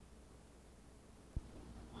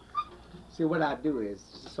See, what I do is,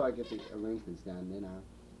 just so I get the arrangements down, then I'll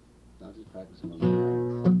just practice them on the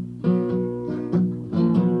guitar.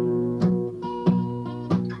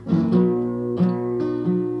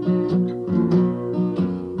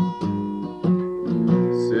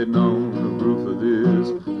 Sitting on the roof of this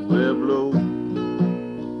Pueblo,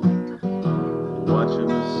 watching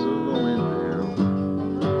the sun going down,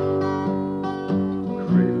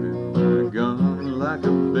 cradling my gun like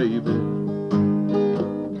a baby,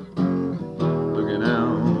 looking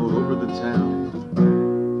out over the town.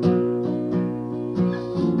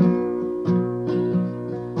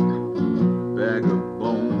 Bag of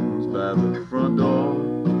bones by the front door,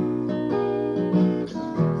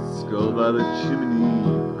 skull by the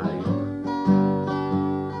chimney pipe.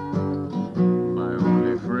 My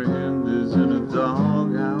only friend is in a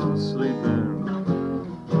doghouse sleeping,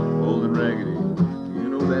 old and raggedy, you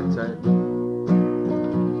know that type.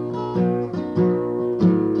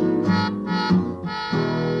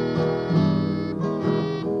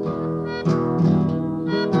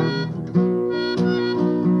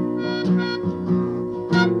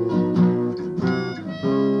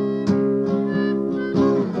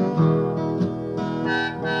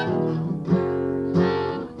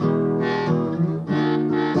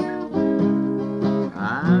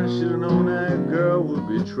 I should've known that girl would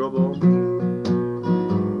be trouble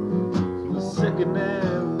the second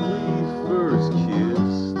that we first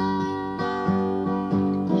kissed.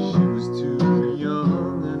 She was too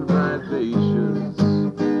young and vivacious,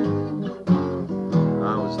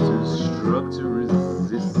 I was too struck to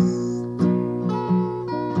resist.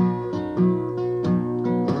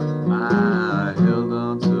 I held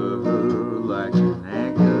on to her like an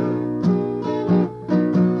anchor,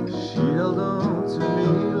 she held on to me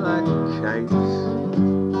like a kite.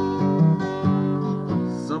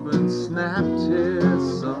 Something snapped here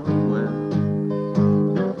somewhere,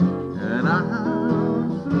 and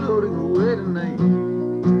I'm floating away tonight.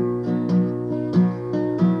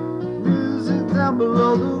 Music down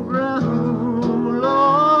below the ground,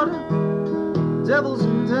 Lord, devils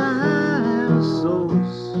and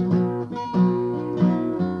dinosaurs.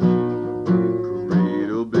 Parade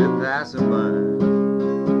will be passing by,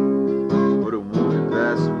 but it won't be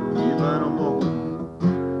passing me by no more.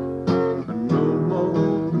 No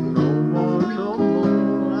more, no more, no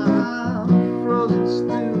more. I'm frozen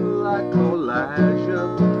still like Elijah.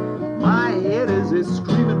 My head is a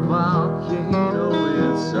screaming volcano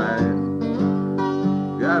inside.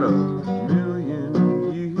 Got a million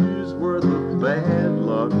years worth of bad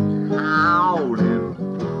luck howling.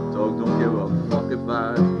 Dog don't give a fuck if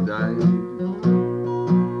I die.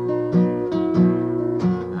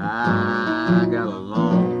 I got a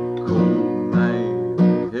long, cold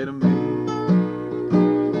night ahead of me,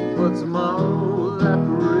 but tomorrow that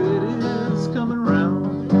parade is coming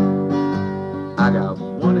round. I got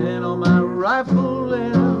one hand on my rifle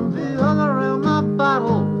and the other around my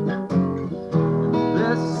bottle, and the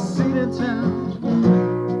best seat in town.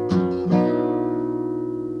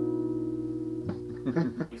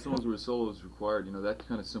 Songs where solo is required, you know, that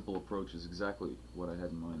kind of simple approach is exactly what I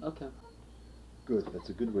had in mind. Okay. Good, that's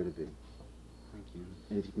a good way to be. Thank you.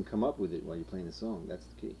 And if you can come up with it while you're playing the song, that's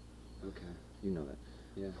the key. Okay. You know that.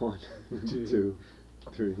 Yeah. 1, 2,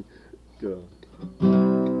 3, go. Oh,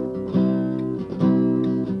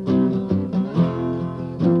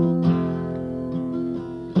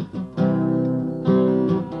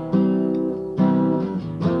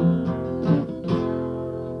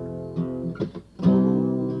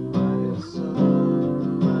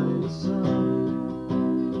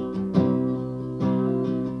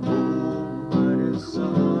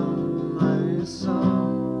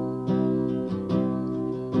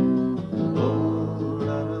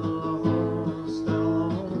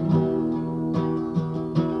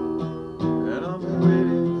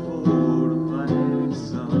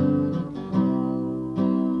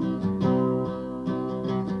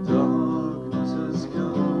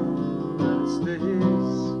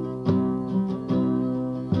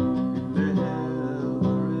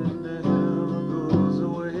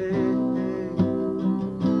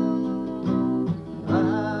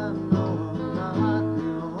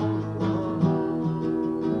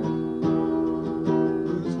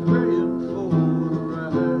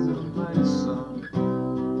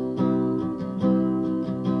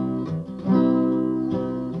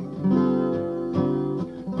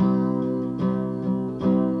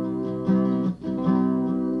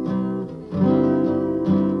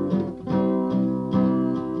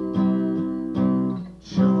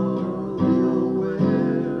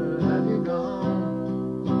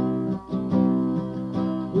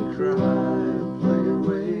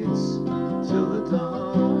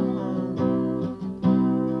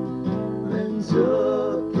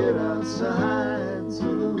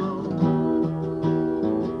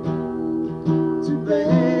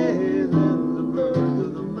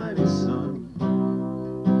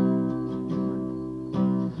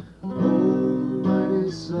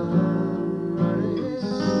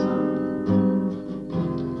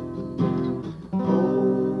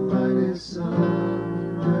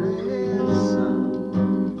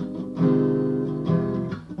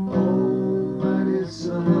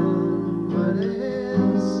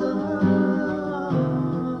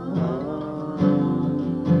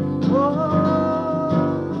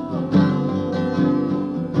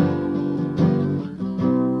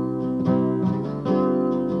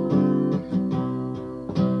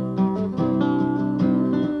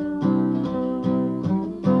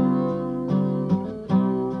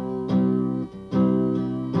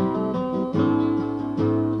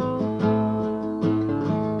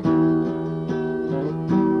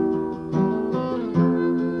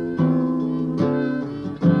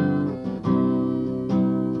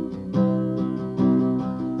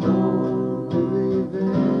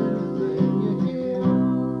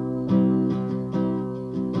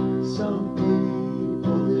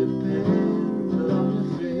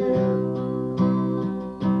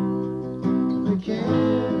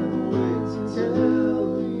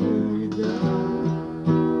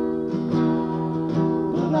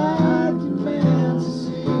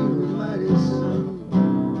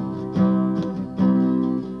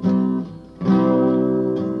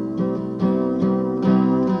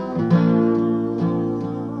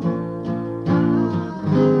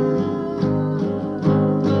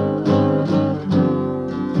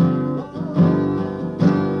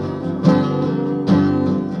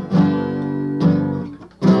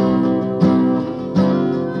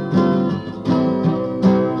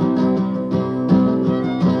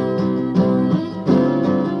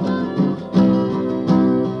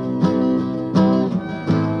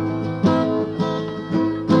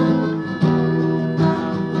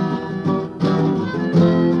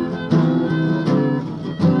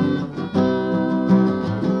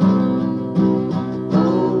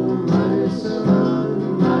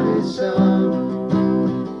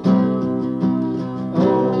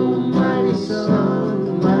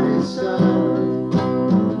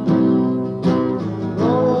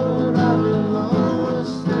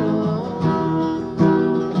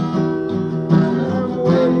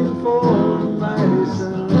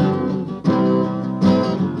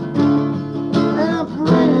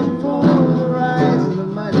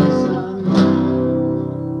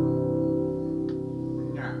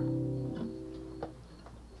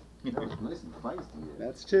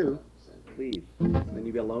 minutes too. Leave. Then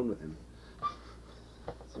you'll be alone with him.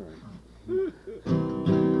 It's all right.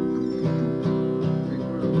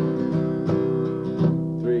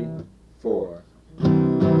 3, 4.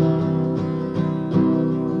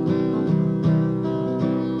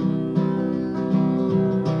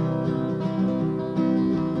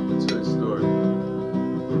 Let's tell you a story.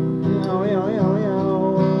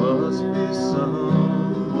 Must be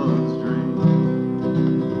someone's dream.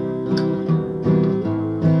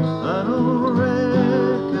 I don't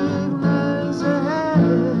recognize a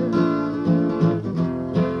head.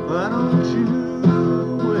 Why don't you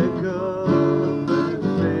wake up and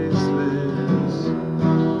face this?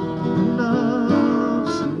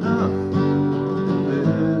 Enough's enough.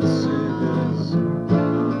 This is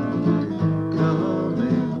unbecoming.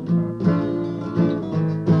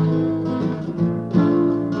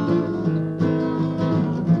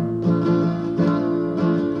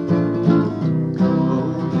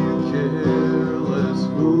 Oh, you careless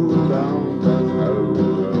fool.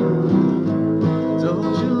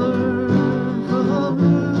 Don't you learn from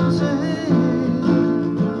losing?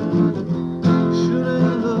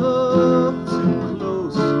 Shouldn't look too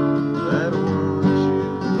close. I don't want you.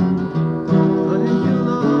 Think you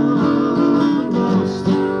love the most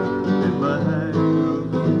in my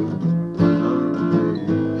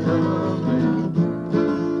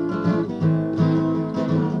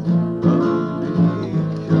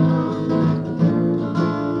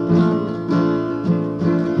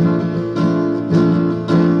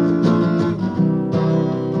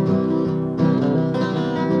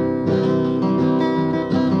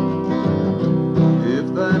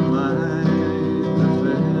if thy mind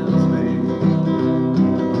defends thee,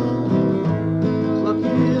 pluck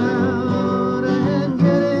it out and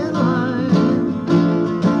get in line.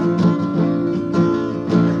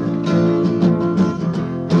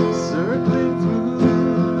 Circling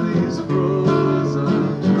through these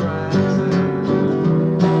frozen tracks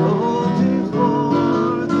and holding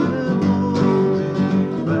forth and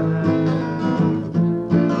holding back.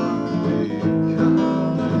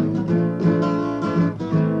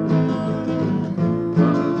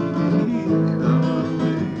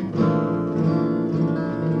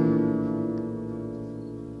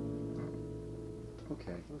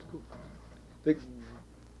 Okay.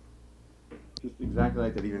 Just exactly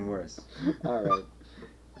like that, even worse. All right.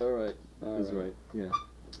 All right. All That's right. right. Yeah.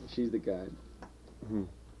 She's the guide.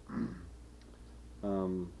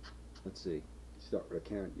 Let's see. Start with a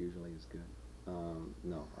count usually is good.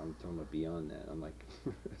 No, I'm talking about beyond that. I'm like,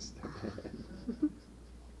 step ahead.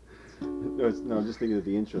 No, I'm just thinking of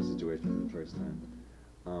the intro situation for the first time.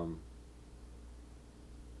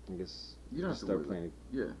 I guess You don't have to start worry. playing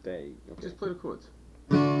Yeah. a day. Okay. Just play the chords.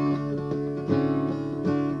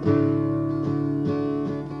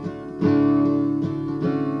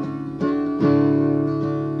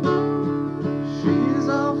 She's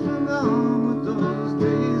off and gone with those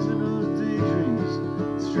days and those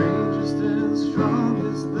daydreams, strangest and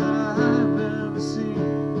strongest that I've ever seen.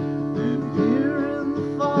 And here in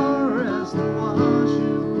the forest, awash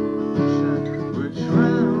in the moonshine, we're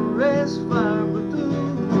trying to raise fire, but the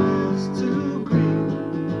wood is too green.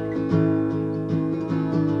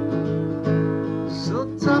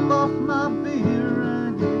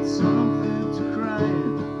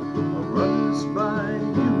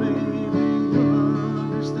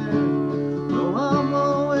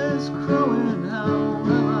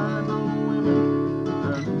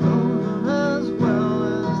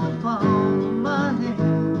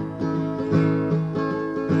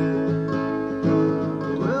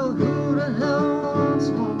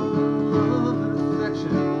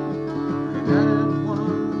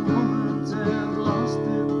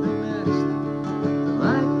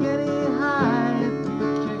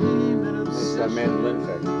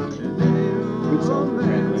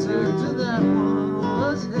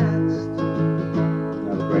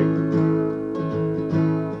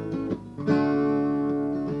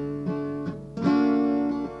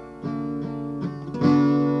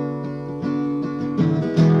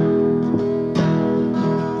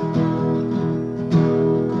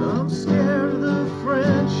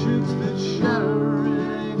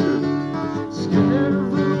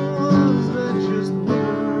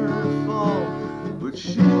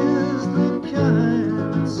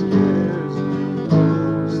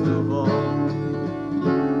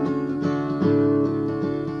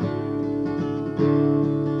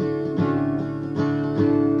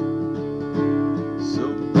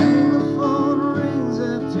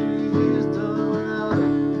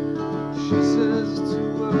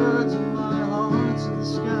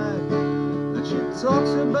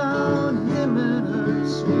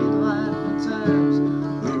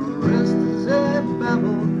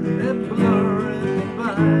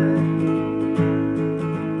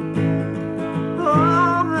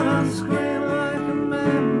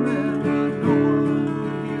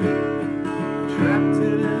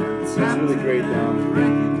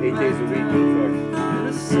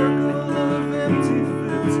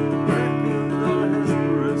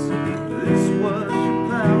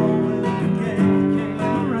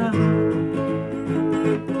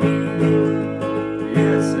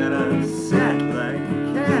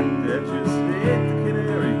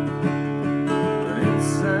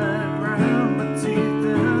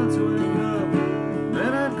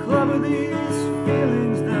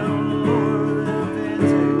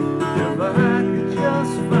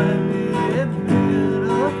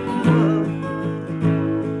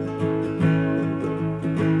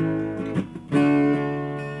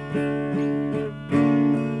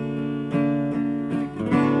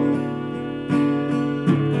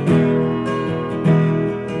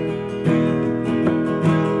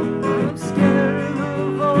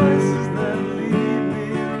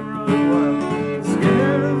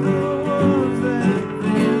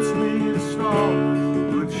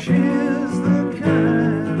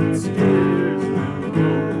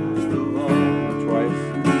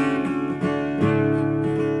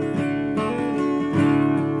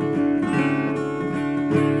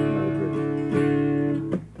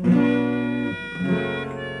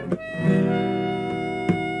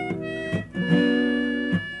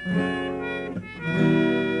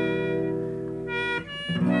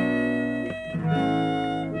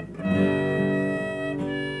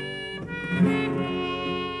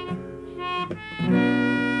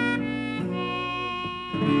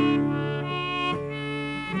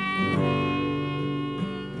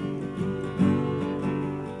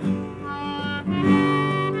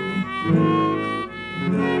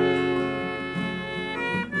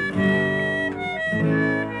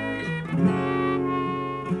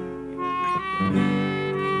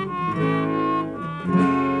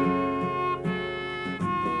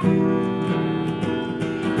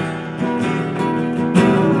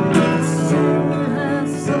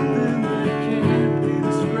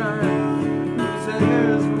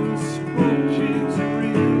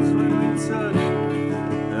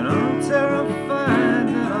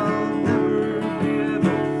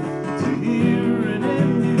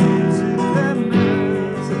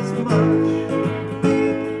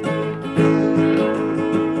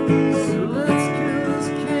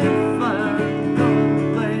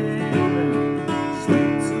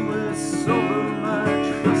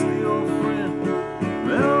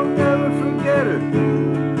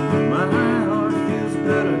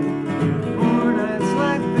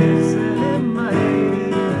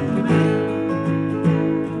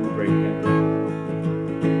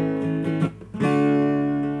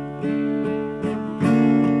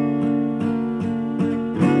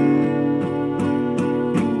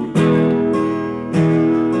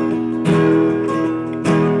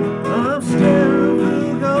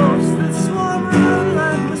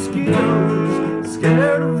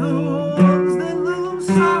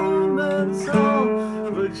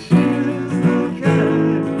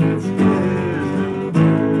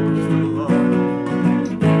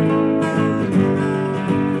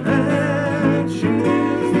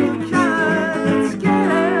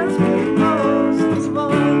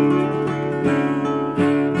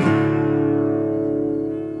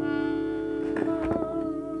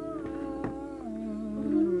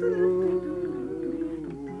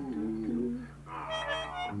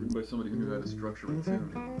 martially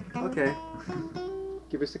tuned. Okay.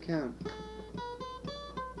 Give us a count.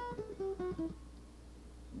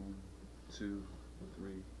 1, 2,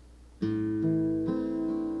 3.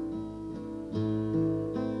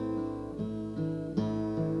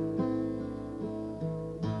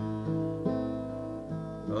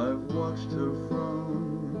 I've watched her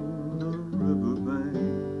from the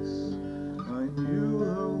riverbanks. I knew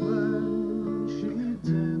her when she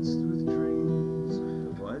danced with dreams.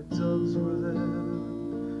 White doves were there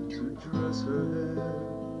to dress her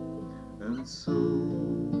hair, and so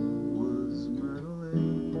was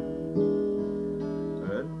Madeline.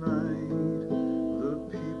 At night, the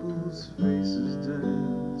people's faces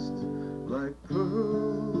danced like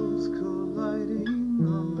pearls colliding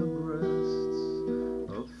on the breasts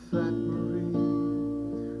of Fat Marie,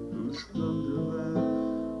 whose thunder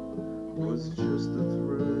laugh was just a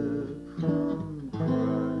thread from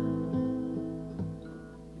crime.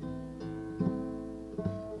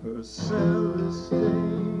 Her sailor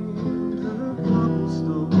stained her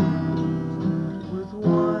cobblestones with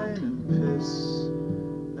wine and piss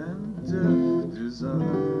and death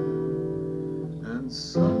design, and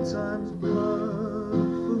sometimes blood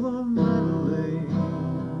for Madeleine,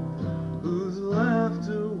 whose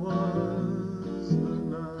laughter was the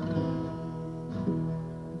night.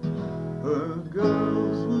 Her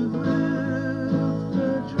girls would lift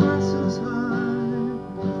their dresses high,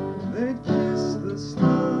 they'd kiss the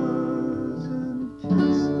stars and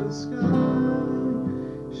kiss the sky.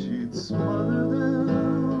 She'd smother them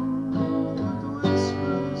with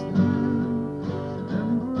whispers then,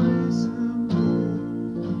 embrace them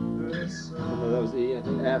with her sigh. No, that was E, I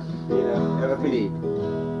think. F, yeah. F and E.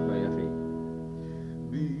 Right, F and E.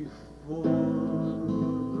 Before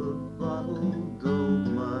the bottle doped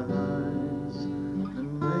my eyes and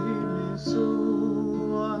made me so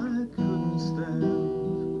I couldn't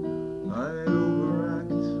stand, I'd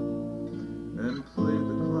overact and play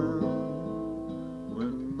the clown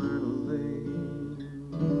when Madeleine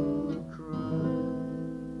would cry.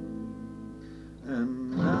 And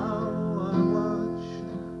now I watch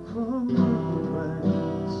from the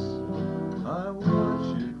ranks, I watch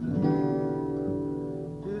it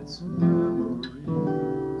weep its memories.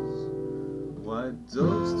 White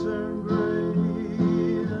doves turn gray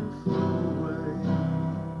and flew away,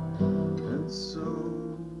 and so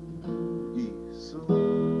did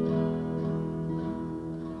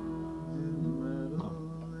Madeline.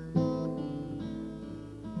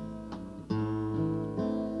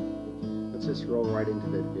 Let's just roll right into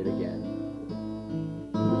the bit again.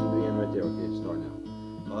 Which will be in right there. Okay, start now.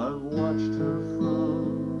 I've watched her from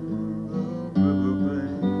the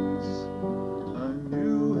riverbanks. I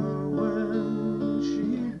knew her when she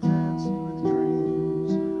danced with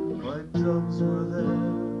dreams. White doves were there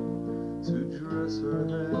to dress her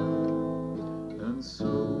hair, and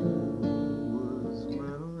so was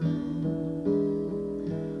Madeline.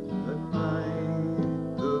 At night,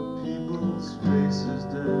 the people's faces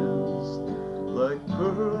danced like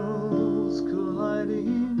pearls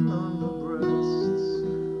colliding on the breasts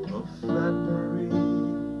of Fat Marie,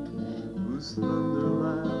 whose thunder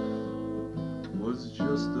laugh was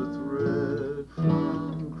just a thread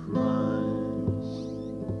from crime.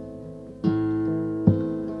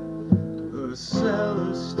 Her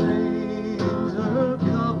cellar stained her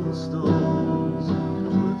cobblestones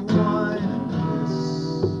with wine and kiss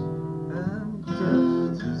and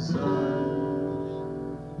death desire,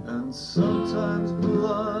 and sometimes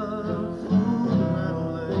blood for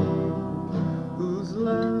Madeleine, whose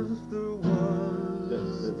laughter was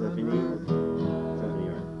That's the F and E. night. That's F and E,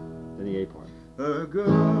 right? Then the A part. Her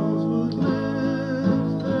girls would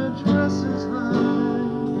lift their dresses high,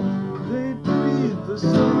 they'd breathe the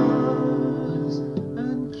stars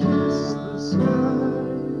and kiss the sky.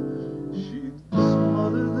 She'd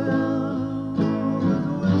smother them with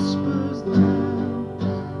whispers then,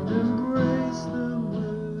 embrace them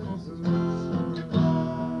with her.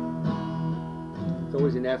 It's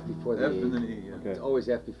always an F before the F E. and then E, yeah. It's always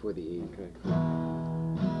F before the E. Okay.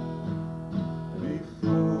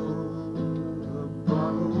 Before the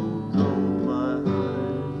bottle doped my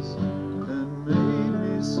eyes and made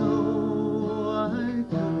me so I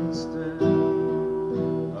couldn't stand,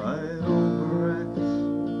 I'd overact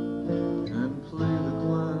and play the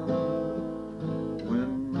clown when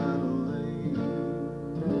Madeleine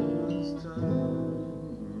was time.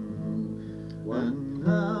 And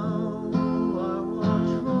now I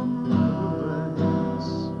watch from riverbanks,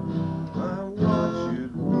 I watch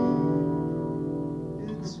it weep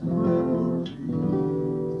its way.